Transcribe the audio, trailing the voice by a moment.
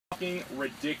fucking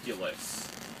ridiculous.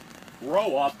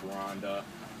 Grow up, Rhonda.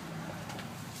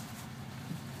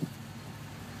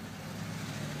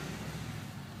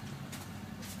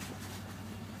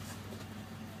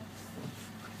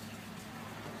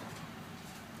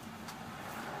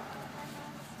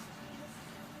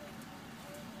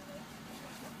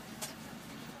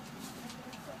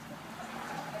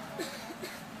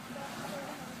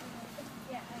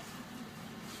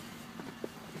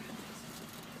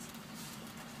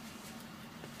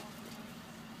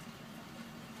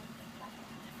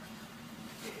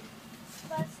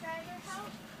 Bus driver, how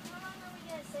long are we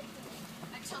gonna sit here?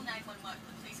 Until 911,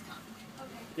 the police come.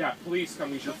 Okay. Yeah, please come,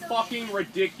 because you're fucking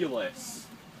ridiculous.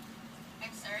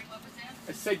 I'm sorry, what was that?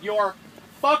 I said you're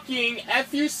fucking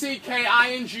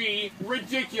F-U-C-K-I-N-G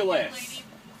ridiculous. Lady,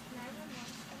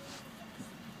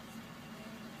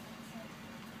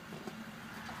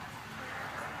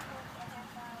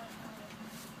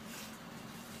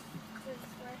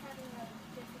 We're having a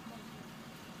difficult.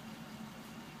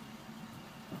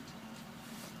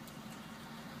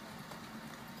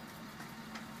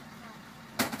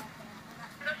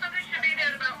 Somebody should be there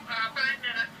in about 5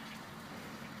 minutes.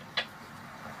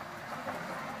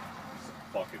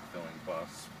 Bucket filling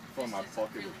bus. Fill my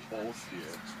bucket with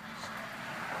bullshit.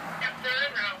 Yes, sir,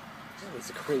 no. Oh, it's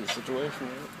a crazy situation,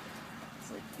 right?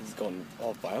 It's like he's going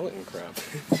all violent and crap.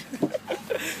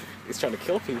 He's trying to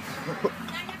kill people. can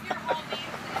I have your whole name,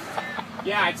 please, sir?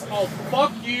 Yeah, it's called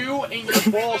fuck you and your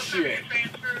bullshit.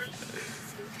 Transfers.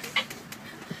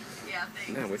 Yeah, thanks.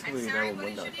 Man, wait till I'm we sorry, know what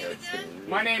when is that your name gets again?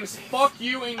 My name's fuck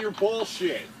you and your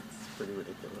bullshit. It's pretty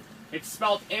ridiculous. It's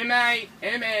spelled M-A-M-A-T-T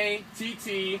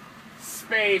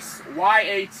space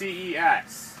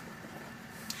Y-A-T-E-S.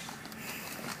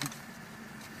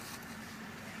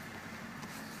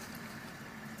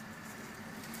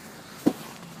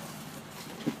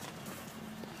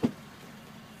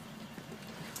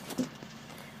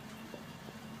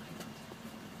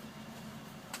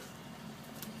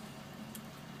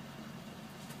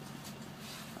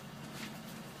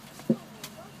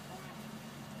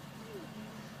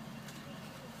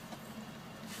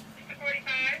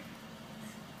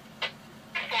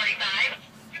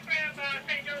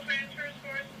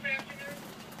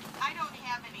 I don't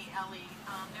have any, Ellie.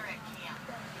 They're at camp.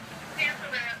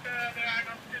 Cancel that. There are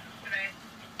no students today.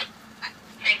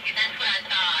 Thank you, that's what I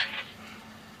thought.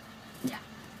 Yeah.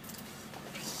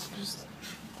 Just...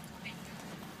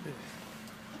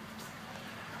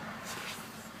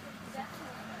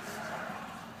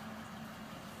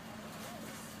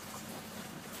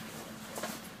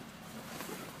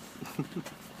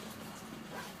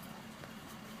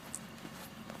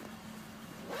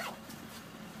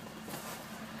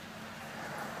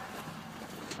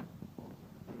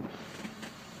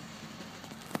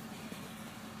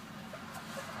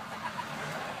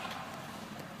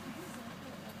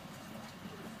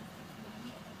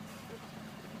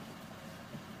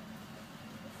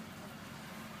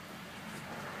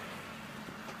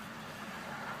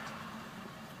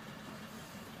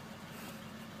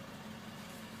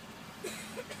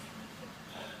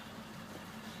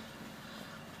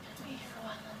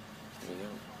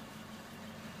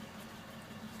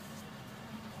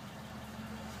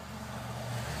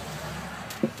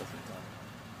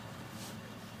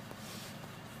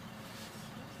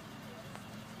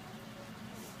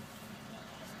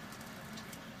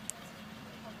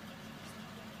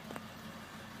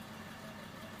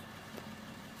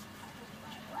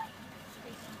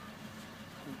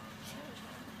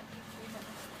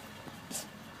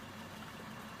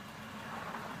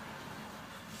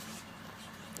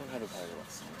 I don't have a party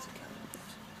about songs again.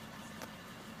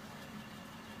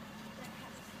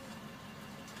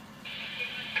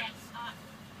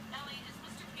 Ellie, is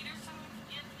Mr. Peterson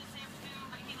in this afternoon?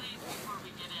 But he leaves before we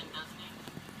get in, doesn't he?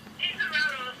 He's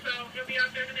around also. He'll be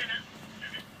out there in a minute.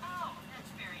 Oh,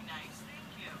 that's very nice. Thank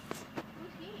you.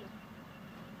 Who's he?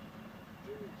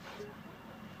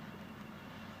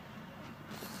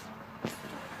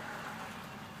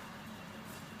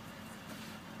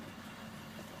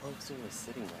 How long was he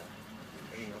sitting there?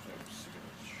 I don't know if I'm just gonna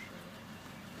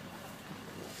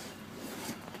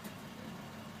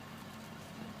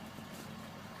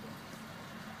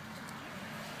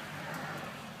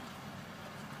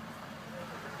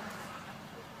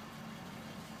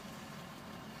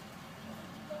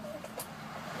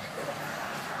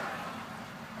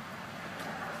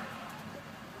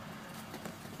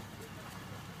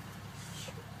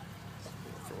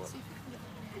for what?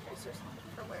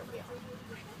 For where we are.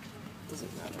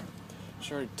 Doesn't matter.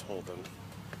 She already told him.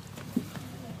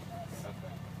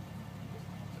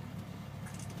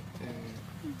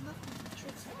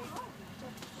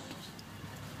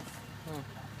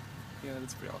 Yeah,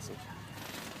 that's pretty awesome.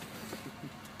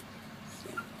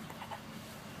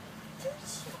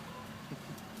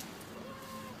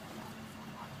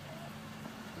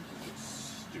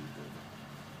 Stupid.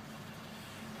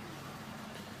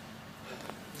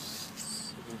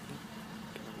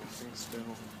 Everything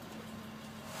still.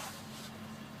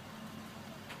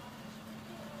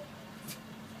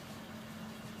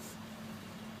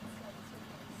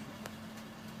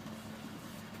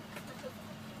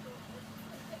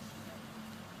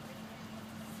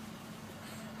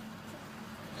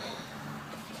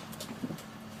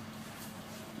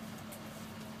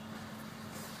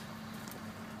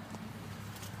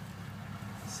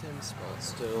 Same spot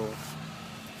still.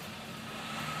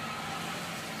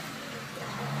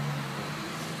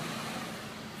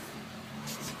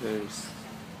 There's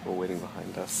people waiting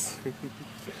behind us.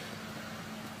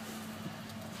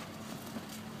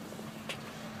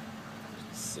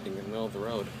 Sitting in the middle of the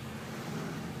road.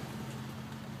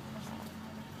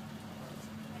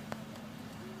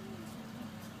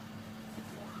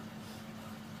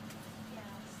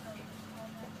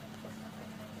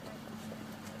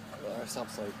 Our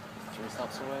stop's like 3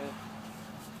 stops away.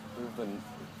 We've been.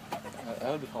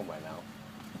 I would be home by now.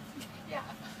 Yeah.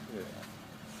 Yeah.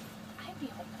 I'd be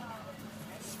home now.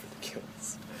 It's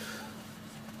ridiculous.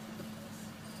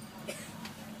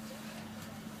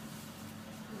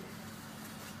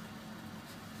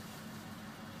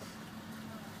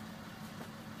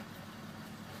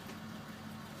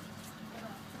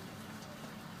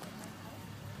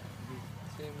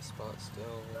 Same spot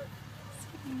still.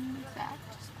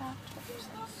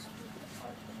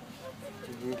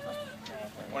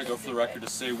 I want to go for the record to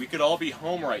say we could all be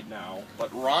home right now,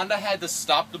 but Rhonda had to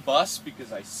stop the bus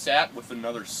because I sat with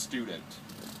another student.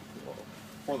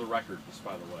 For the record, just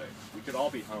by the way. We could all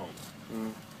be home.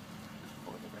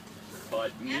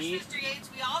 But me... Yes, Mr. Yates,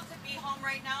 we all could be home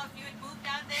right now if you had moved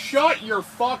out there. Shut your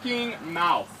fucking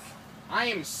mouth. I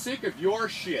am sick of your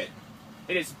shit.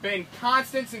 It has been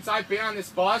constant since I've been on this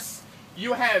bus.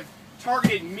 You have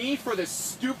targeted me for the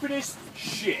stupidest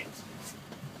shit.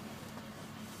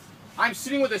 I'm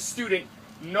sitting with a student,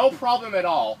 no problem at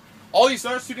all. All these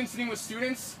other students sitting with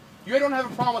students, you don't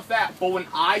have a problem with that. But when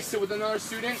I sit with another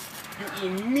student, you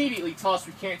immediately tell us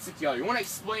we can't sit together. You want to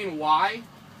explain why?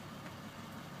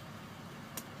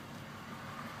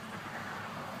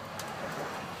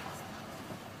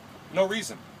 No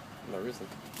reason. No reason.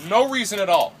 No reason at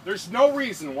all. There's no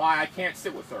reason why I can't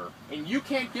sit with her. And you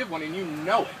can't give one, and you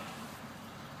know it.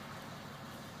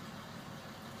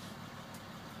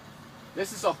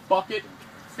 This is a bucket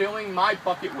filling my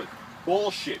bucket with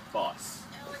bullshit bus.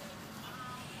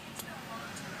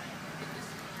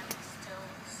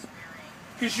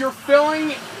 Because you're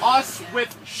filling us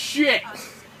with shit.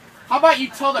 How about you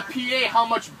tell the PA how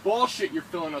much bullshit you're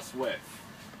filling us with?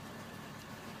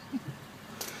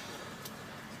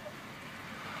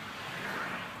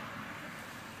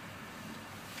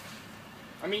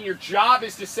 I mean, your job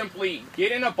is to simply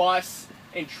get in a bus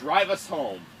and drive us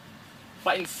home.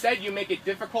 But instead you make it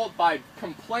difficult by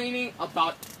complaining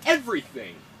about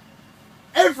everything.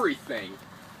 Everything.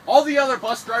 All the other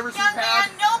bus drivers we've Young had...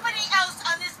 man, nobody else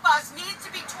on this bus needs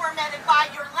to be tormented by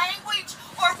your language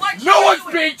or what No you're one's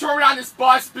doing. being tormented on this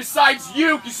bus besides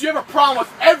you, because you have a problem with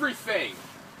everything.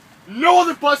 No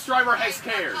other bus driver has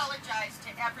cared. I apologize to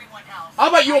everyone else. How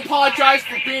about you apologize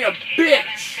for being a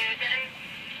bitch?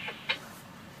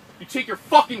 You take your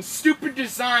fucking stupid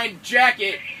designed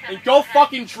jacket and go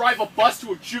fucking drive a bus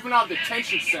to a juvenile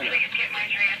detention center. Please get my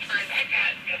transfer. I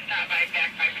got to stop back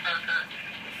by Parker.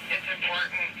 It's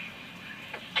important.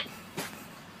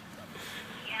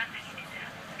 Yeah, I can do that.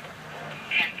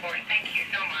 10-4. Thank you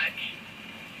so much.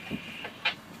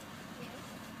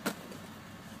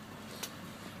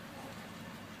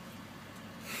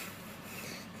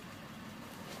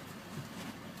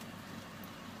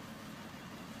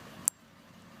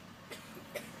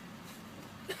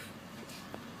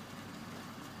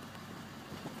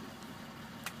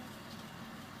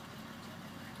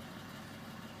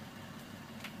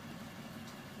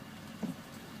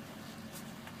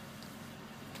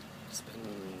 It's been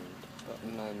about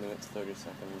 9 minutes, 30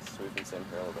 seconds, so we've been sitting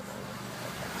here a little bit longer.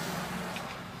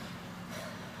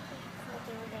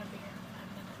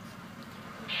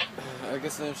 I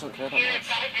guess they just don't care that much.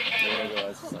 They don't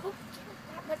realize it's not Not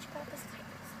much about this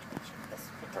type of situation. This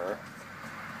her.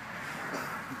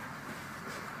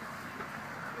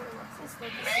 is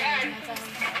like the same as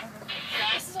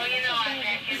this is Well, you know I'm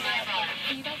back in my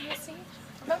phone. you don't miss it.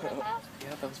 Remember that? Yeah,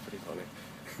 that was pretty funny.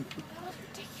 That was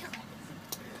ridiculous.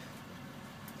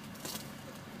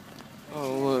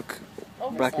 Oh, look.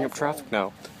 Oh, Backing up that's traffic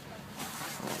now.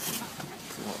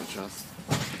 I'll adjust.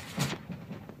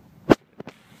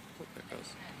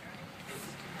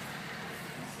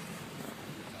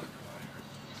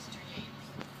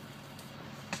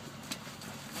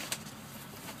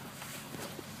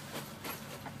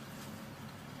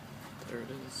 There it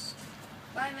is.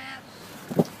 Bye, Matt.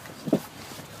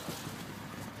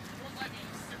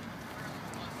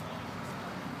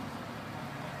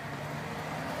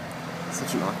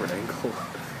 Such an awkward angle.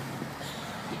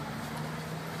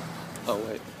 Oh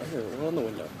wait, here, we're on the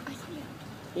window.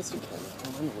 Yes, you can.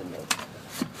 We're on the window.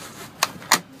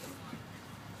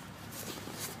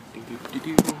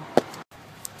 Do-do-do-do.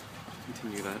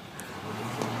 Continue that.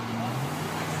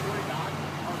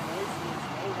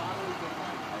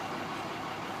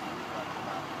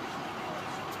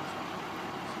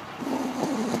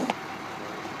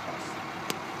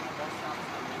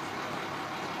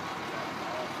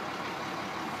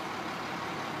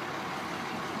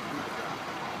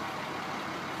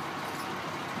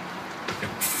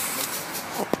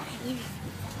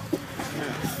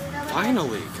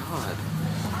 Finally, God.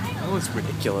 That was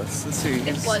ridiculous. Let's see.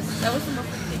 It was. That was the most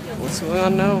ridiculous. What's going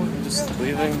on now? Just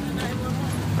leaving.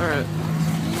 Alright.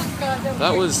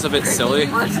 That was a bit silly.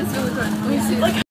 Watch this really quick. Let me see.